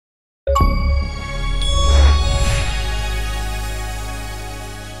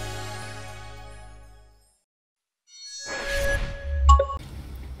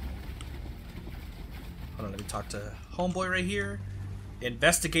talk to homeboy right here.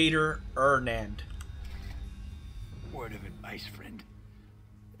 Investigator Ernand. Word of advice, friend.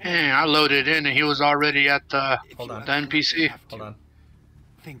 Hey, I loaded in and he was already at the, Hold on. the NPC. Hold on.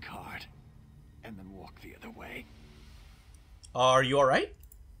 Think hard, and then walk the other way. Are you alright?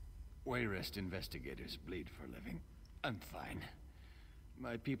 Wayrest investigators bleed for a living. I'm fine.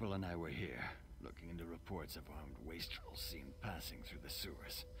 My people and I were here, looking into reports of armed wastrels seen passing through the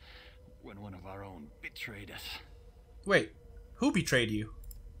sewers, when one of our own betrayed us. Wait, who betrayed you?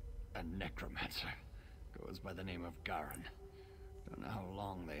 A necromancer. Goes by the name of Garin. Don't know how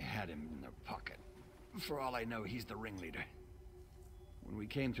long they had him in their pocket. For all I know, he's the ringleader. When we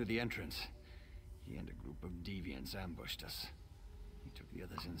came through the entrance, he and a group of deviants ambushed us. He took the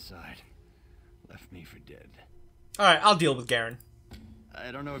others inside. Left me for dead. Alright, I'll deal with Garen.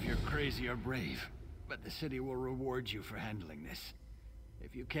 I don't know if you're crazy or brave, but the city will reward you for handling this.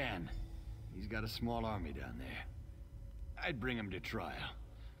 If you can, he's got a small army down there. I'd bring him to trial,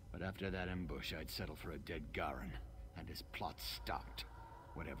 but after that ambush, I'd settle for a dead Garin, and his plot stopped,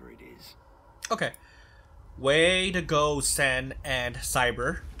 whatever it is. Okay. Way to go, Sen and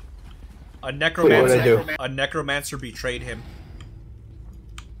Cyber. A necromancer betrayed him.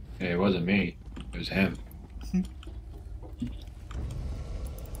 Hey, it wasn't me. It was him.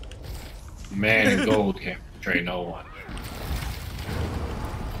 Man in gold can't betray no one.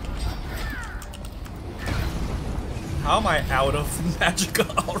 How am I out of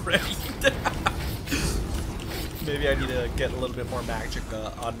magicka already? Maybe I need to get a little bit more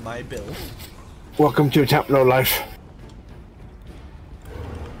magicka on my build. Welcome to Tap No Life.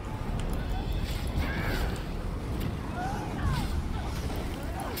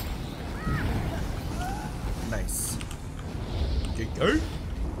 Nice. Go.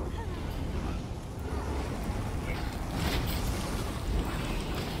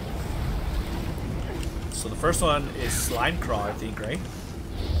 So the first one is Slime Craw, I think, right?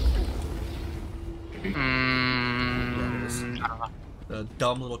 Yeah, it is. I don't know. The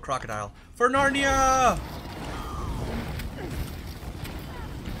dumb little crocodile. For Narnia!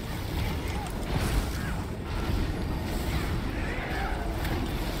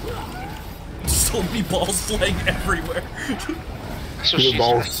 So many balls flying everywhere. That's what she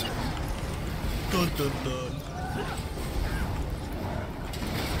balls. said. Dun, dun, dun.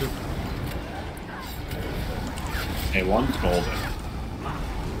 Hey, one's golden.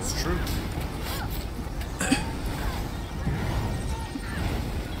 It's true.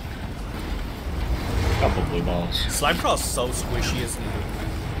 Couple blue balls. Slime Craw is so squishy, isn't he?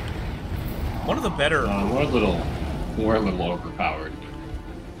 One of the better. We're a little overpowered.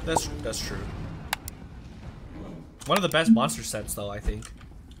 That's true. One of the best monster sets, though, I think,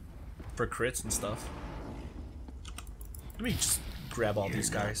 for crits and stuff. Let me just grab all these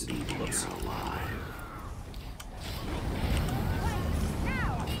guys. Whoops.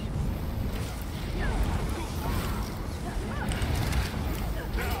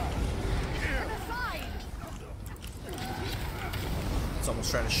 It's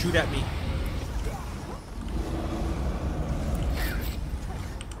almost trying to shoot at me.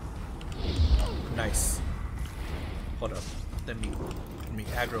 Nice. Hold up. Let me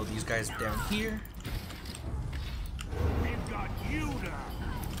aggro these guys down here.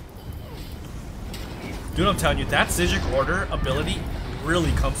 Dude, I'm telling you, that Zijic Order ability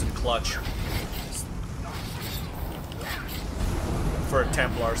really comes in clutch for a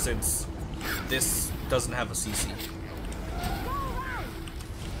Templar, since this doesn't have a CC.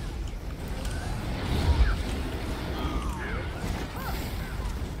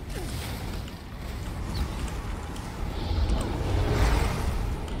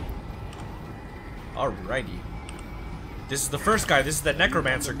 Alrighty. This is the first guy. This is the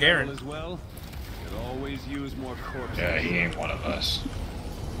Necromancer, Garen. As well, could always use more corpses. Yeah, he ain't one of us.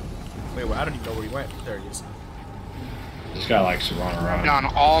 Wait, I don't even know where he went. There he is. This guy likes to run around. Down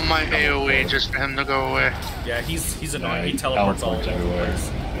all my AoE just for him to go away. Yeah, he's annoying. Yeah, He teleports all over the everywhere.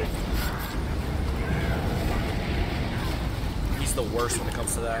 place. He's the worst when it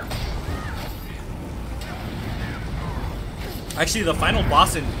comes to that. Actually, the final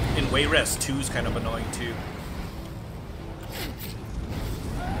boss in Wayrest 2 is kind of annoying too.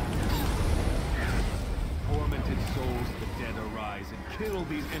 Tormented souls of the dead arise and kill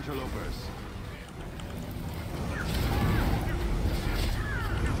these interlopers.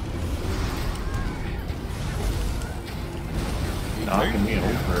 Knocking me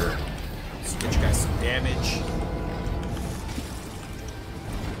over. Let's get you guys some damage.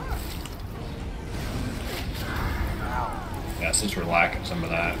 Yeah, since we're lacking some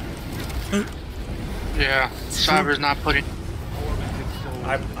of that. Yeah, Cyber's not putting.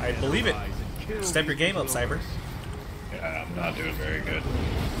 I believe it. kill Step your these game up, Cyber. evildoers. Yeah, I'm not doing very good.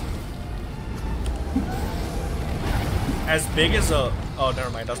 As big as a... Oh, never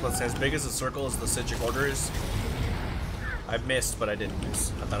mind. I was about to say, as big as a circle as the Sigil Order is. I missed, but I didn't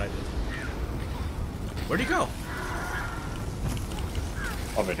miss. I thought I did. Where'd he go?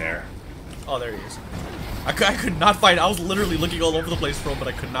 Over there. Oh, there he is. I could not find... I was literally looking all over the place for him, but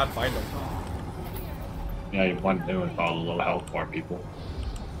I could not find him. Yeah, you want to do is follow the low health bar people.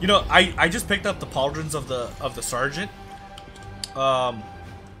 You know, I just picked up the pauldrons of the sergeant. I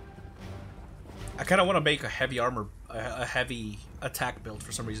kind of want to make a heavy armor, a heavy attack build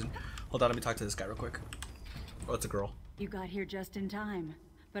for some reason. Hold on, let me talk to this guy real quick. Oh, it's a girl. You got here just in time,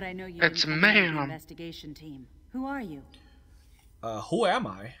 but I know you. It's didn't come from the ma'am. investigation team. Who are you? Who am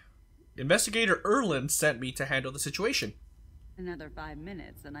I? Investigator Erland sent me to handle the situation. Another 5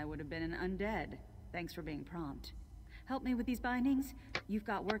 minutes, and I would have been an undead. Thanks for being prompt. Help me with these bindings. You've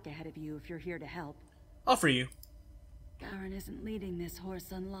got work ahead of you if you're here to help. I'll free you. Garen isn't leading this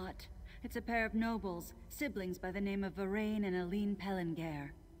Whoreson lot. It's a pair of nobles, siblings by the name of Varain and Aline Pellinger.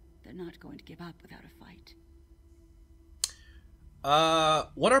 They're not going to give up without a fight.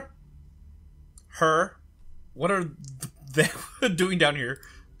 What are they doing down here?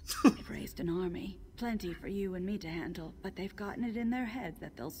 They've raised an army. Plenty for you and me to handle, but they've gotten it in their heads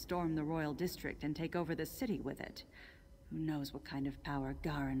that they'll storm the royal district and take over the city with it. Who knows what kind of power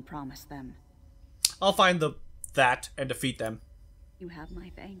Garen promised them. I'll find that and defeat them. You have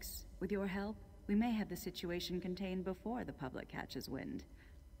my thanks. With your help, we may have the situation contained before the public catches wind.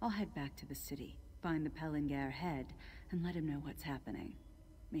 I'll head back to the city, find the Pellinger head, and let him know what's happening.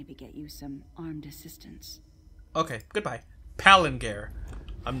 Maybe get you some armed assistance. Okay, goodbye. Pellinger.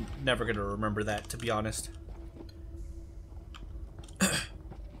 I'm never gonna remember that, to be honest.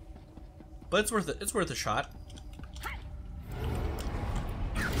 But it's worth it. It's worth a shot.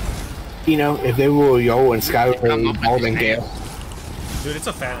 You know, if they were Yo and Skyrim, Balding Gale. Dude, it's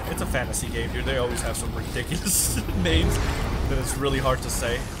a fantasy game, dude. They always have some ridiculous names that it's really hard to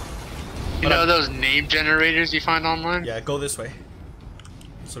say. You know those name generators you find online? Yeah, go this way.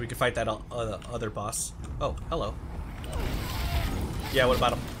 So we can fight that other boss. Oh, hello. Yeah, what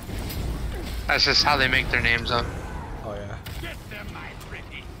about him? That's just how they make their names up. Oh, yeah.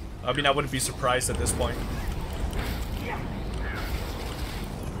 I mean, I wouldn't be surprised at this point.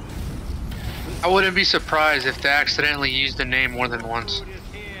 I wouldn't be surprised if they accidentally used the name more than once.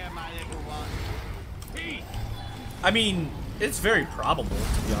 I mean, it's very probable,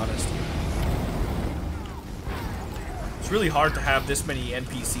 to be honest. It's really hard to have this many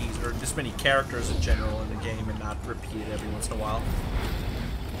NPCs, or this many characters in general in the game and not repeat it every once in a while.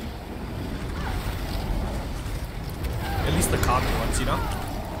 At least the common ones, you know?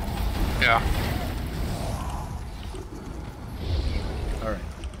 Yeah. Alright.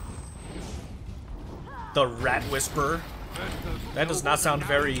 The Rat Whisperer. That does not sound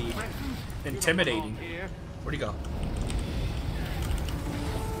very intimidating. Where'd he go?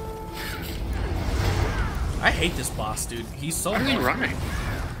 I hate this boss, dude. He's so Why is he running?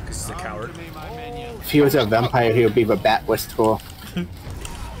 Because he's a coward. If he was a vampire, he would be the Bat Whisperer.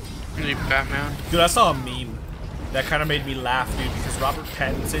 Batman. Dude, I saw a meme that kind of made me laugh, dude, because Robert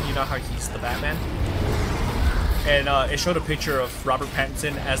Pattinson, you know how he's the Batman? And it showed a picture of Robert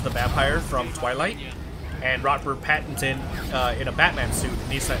Pattinson as the vampire from Twilight, and Robert Pattinson in a Batman suit,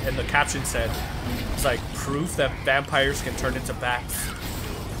 and the caption said, it's like, proof that vampires can turn into bats.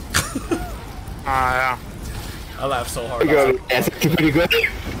 Yeah. I laughed so hard. That's actually pretty good.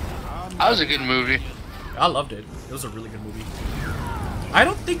 That was a good movie. I loved it. It was a really good movie. I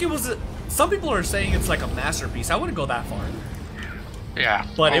don't think it was some people are saying it's like a masterpiece. I wouldn't go that far. Yeah,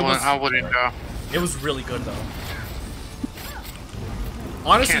 but I wouldn't go. It was really good though.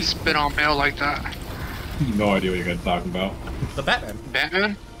 Honestly, Can't spit on mail like that. No idea what you're gonna talk about. The Batman.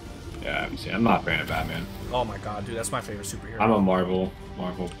 Batman? Yeah, I haven't seen. I'm not a fan of Batman. Oh my god, dude, that's my favorite superhero. I'm a Marvel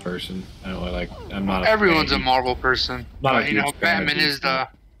person. I don't really like. I'm not. Everyone's a Marvel person. Not But, you know, Batman is the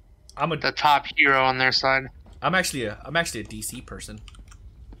top hero on their side. I'm actually a DC person.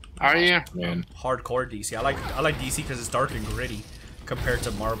 Are you? Man. Hardcore DC. I like DC because it's dark and gritty compared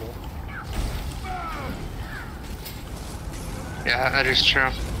to Marvel. Yeah, that is true.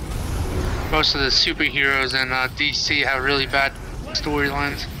 Most of the superheroes in DC have really bad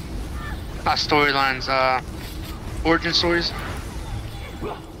storylines. Not storylines, origin stories.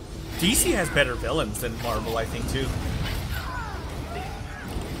 DC has better villains than Marvel, I think, too.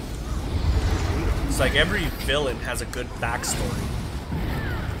 It's like every villain has a good backstory.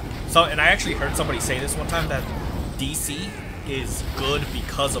 So, and I actually heard somebody say this one time, that DC is good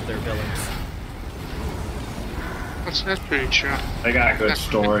because of their villains. That's pretty true. They got a good That's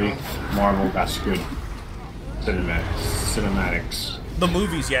story. pretty Marvel got good cinematics. The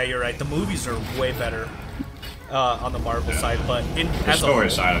movies, yeah, you're right. The movies are way better on the Marvel side, but The as a story whole,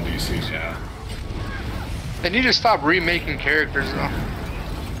 side of DC's, yeah. They need to stop remaking characters though.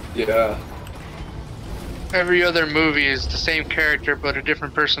 Yeah. Every other movie is the same character, but a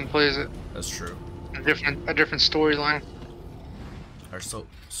different person plays it. that's true. A different storyline. Alright, so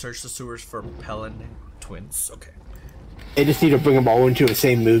search the sewers for Pelin twins. Okay. They just need to bring them all into the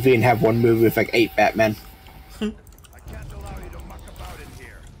same movie and have one movie with like 8 Batmen. I can't allow you to muck about in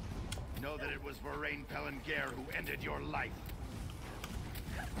here. Know that it was Pellinger who ended your life.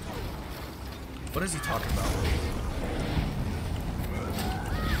 What is he talking about?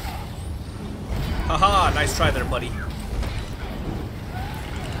 Haha, nice try there, buddy.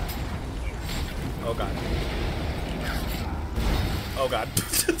 Oh god. Oh god.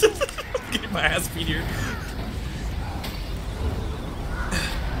 I'm getting my ass beat here.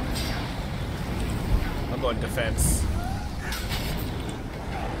 I'm going defense.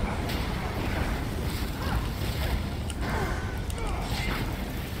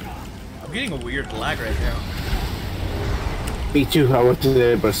 I'm getting a weird lag right now. Me too, I wasn't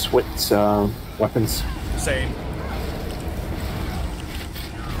able to switch weapons. Same.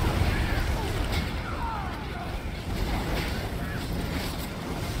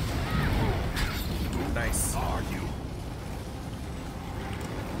 Nice.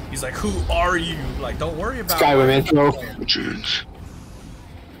 He's like, who are you? Like, don't worry about Skyrim it. intro.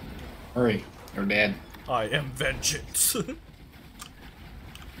 Hurry, you're dead. I am vengeance.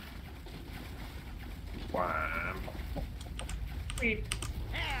 Wow.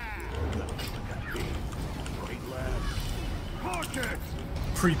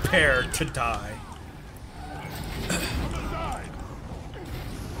 Prepare to die.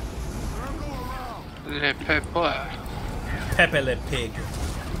 Pepe Le Pig.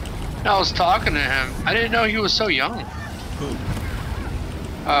 I was talking to him. I didn't know he was so young. Who?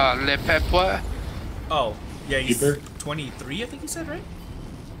 Le Pepe. Oh, yeah, he's Keeper? 23, I think he said, right?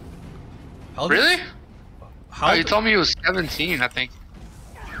 How old Really? is- How Oh, you old- told me he was 17, I think.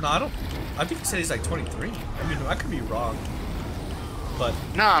 No, I don't. I think he said he's like 23. I mean, I could be wrong. But,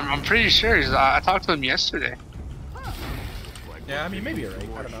 No, I'm pretty sure. I talked to him yesterday. yeah, I mean, maybe you're right.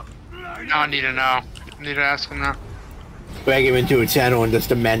 I don't know. Now I need to know. I need to ask him now. Drag him into a channel and just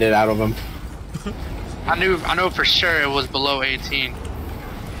demand it out of him. I know for sure it was below 18.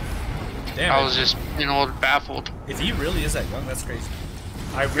 Damn, I was just, baffled. if he really is that young, that's crazy.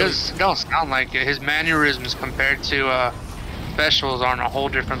 I really. It don't sound like it. His mannerisms compared to specials are on a whole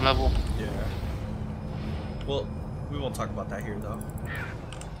different level. Yeah. Well, we won't talk about that here, though.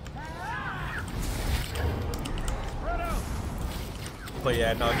 But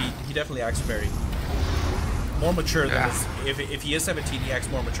yeah, no, he definitely acts very more mature than Yeah. his, if he is 17, he acts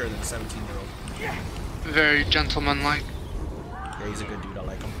more mature than a 17-year-old. Very gentlemanlike. Yeah, he's a good dude. I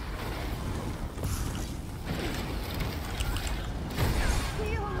like him.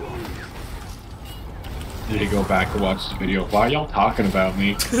 Need to go back and watch the video. Why are y'all talking about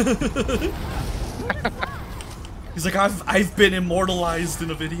me? He's like, I've been immortalized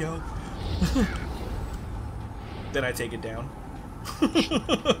in a video. Then I take it down.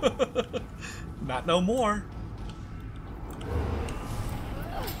 Not no more.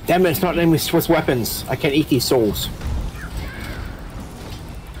 Damn it, it's not letting me switch weapons. I can't eat these souls.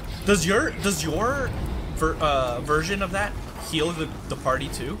 Does your version of that heal the party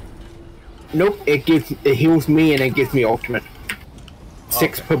too? Nope, it heals me and it gives me ultimate.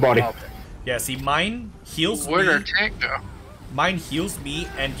 6 Okay. per body. Okay. Yeah, see, mine heals Where'd our me. tank go? Mine heals me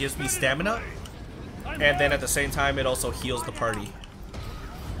and gives me stamina, and then at the same time, it also heals the party.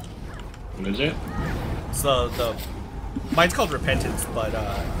 What is it? So mine's called Repentance, but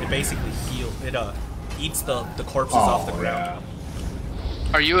it basically eats the corpses off the ground.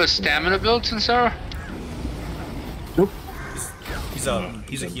 Are you a stamina build, Sincero? Nope.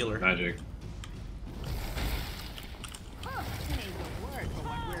 He's a healer. Magic.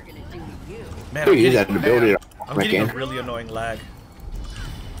 Man, Who use that to build it? I'm getting a Again. really annoying lag.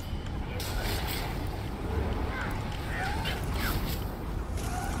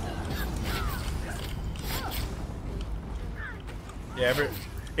 Yeah,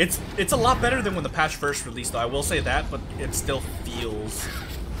 it's a lot better than when the patch first released, though. I will say that, but it still feels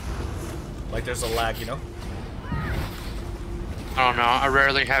like there's a lag, you know? I don't know. I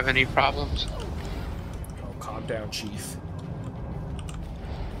rarely have any problems. Oh, calm down, Chief.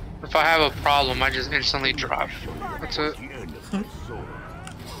 If I have a problem, I just instantly drop. That's it.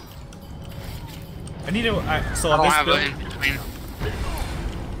 I need to. So I on don't this have build, an in between.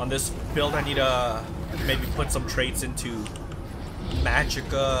 on this build, I need a maybe put some traits into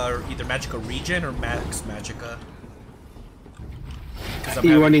Magicka, or either Magicka Regen or Max Magicka. Are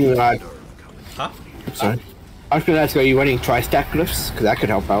you running, huh? Sorry. I was going to ask, are you running tri-stack glyphs? Because that could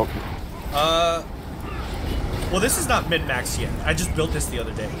help out. Well, this is not min-max yet. I just built this the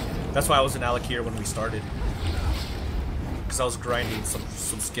other day. That's why I was in Alec here when we started. Because I was grinding some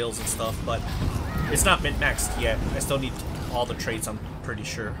skills and stuff, but it's not min-maxed yet. I still need all the traits, I'm pretty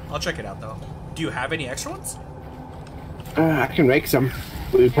sure. I'll check it out, though. Do you have any extra ones? I can make some.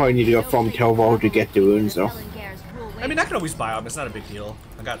 We probably need to go from Telvo to get the runes, though. I mean, I can always buy them. It's not a big deal.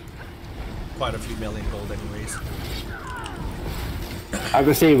 I got quite a few million gold anyways. I was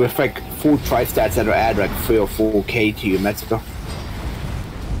gonna say, with like full tri-stats, that'll add like 3 or 4k to your Metzger.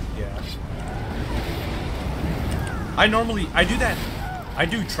 Yeah. I do that. I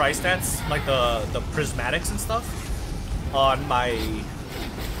do tri-stats, like the prismatics and stuff, on my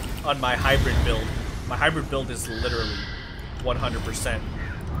hybrid build. My hybrid build is literally 100%.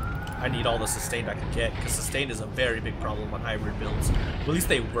 I need all the sustained I can get, because sustained is a very big problem on hybrid builds. At least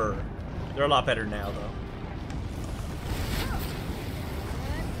they were. They're a lot better now, though.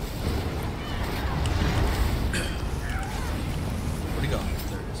 Where'd he go?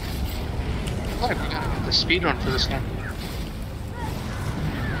 There it is. Oh, we got the speed run for this one.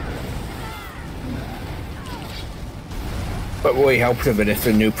 What really helps with it is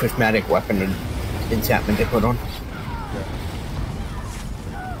the new prismatic weapon and enchantment they put on.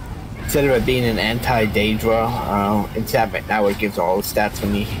 Instead of it being an anti-Daedra enchantment, now it gives all the stats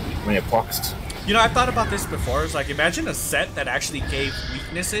when it procs. You know, I've thought about this before. It's like, imagine a set that actually gave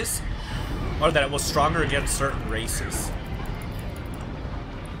weaknesses, or that it was stronger against certain races.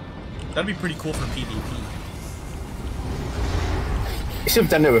 That'd be pretty cool for PvP. You should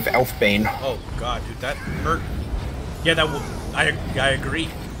have done it with Elfbane. Oh god, dude, that hurt. Yeah, that would. I agree.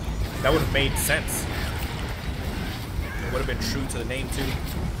 That would have made sense. It would have been true to the name too.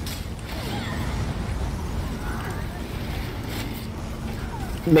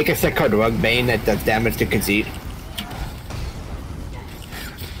 Make a set called Rugbane that does damage to conceit.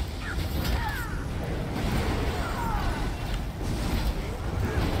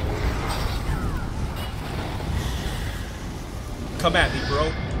 Come at me,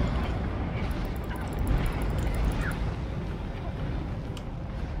 bro.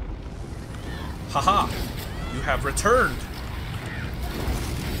 Haha! You have returned!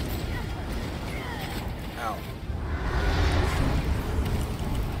 Ow.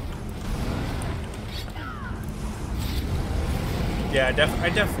 Yeah,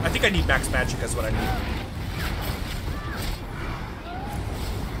 I think I need max magic, that's what I need.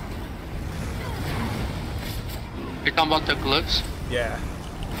 You're talking about the glyphs? Yeah.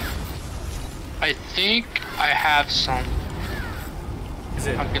 I think I have some. Is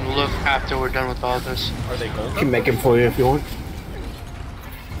it? I can look after we're done with all this. Are they gold? I can make them for you if you want.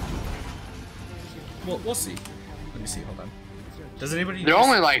 Well, we'll see. Let me see, hold on. Does anybody... They're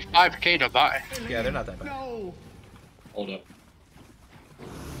only like 5k to buy. Yeah, they're not that bad. No! Hold up.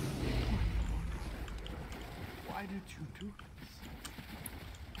 Why did you do this?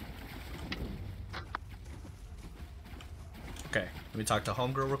 Okay, let me talk to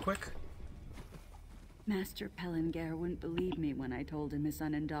Homegirl real quick. Master Pellinger wouldn't believe me when I told him his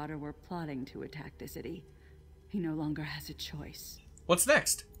son and daughter were plotting to attack the city. He no longer has a choice. What's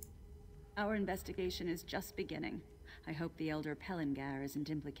next? Our investigation is just beginning. I hope the Elder Pellinger isn't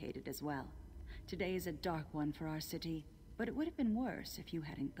implicated as well. Today is a dark one for our city, but it would have been worse if you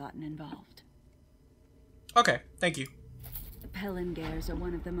hadn't gotten involved. Okay, thank you. The Pellingers are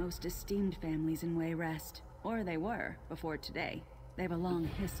one of the most esteemed families in Wayrest. Or they were, before today. They have a long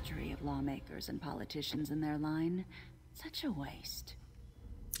history of lawmakers and politicians in their line. Such a waste.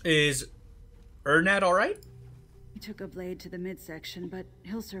 Is Ernad alright? He took a blade to the midsection, but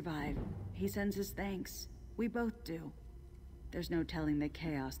he'll survive. He sends his thanks. We both do. There's no telling the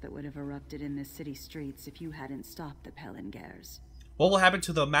chaos that would have erupted in the city streets if you hadn't stopped the Pellingers. What will happen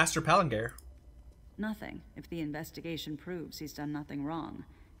to the Master Pellinger? Nothing, if the investigation proves he's done nothing wrong.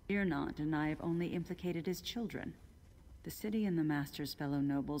 Irnant and I have only implicated his children. The city and the Master's fellow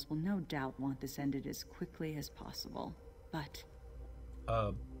nobles will no doubt want this ended as quickly as possible. But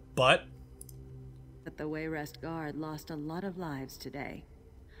But the Wayrest Guard lost a lot of lives today.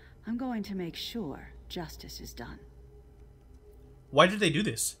 I'm going to make sure justice is done. why did they do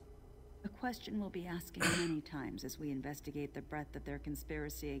this? A question we'll be asking many times as we investigate the breadth of their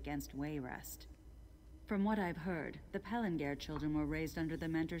conspiracy against Wayrest. From what I've heard, the Pellinger children were raised under the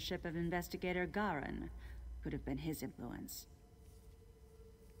mentorship of investigator Garin. Could have been his influence.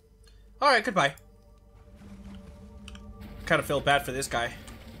 Alright, goodbye. Kind of feel bad for this guy.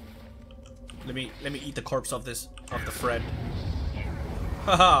 Let me eat the corpse of the Fred.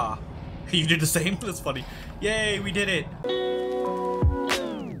 Haha. You did the same? That's funny. Yay, we did it.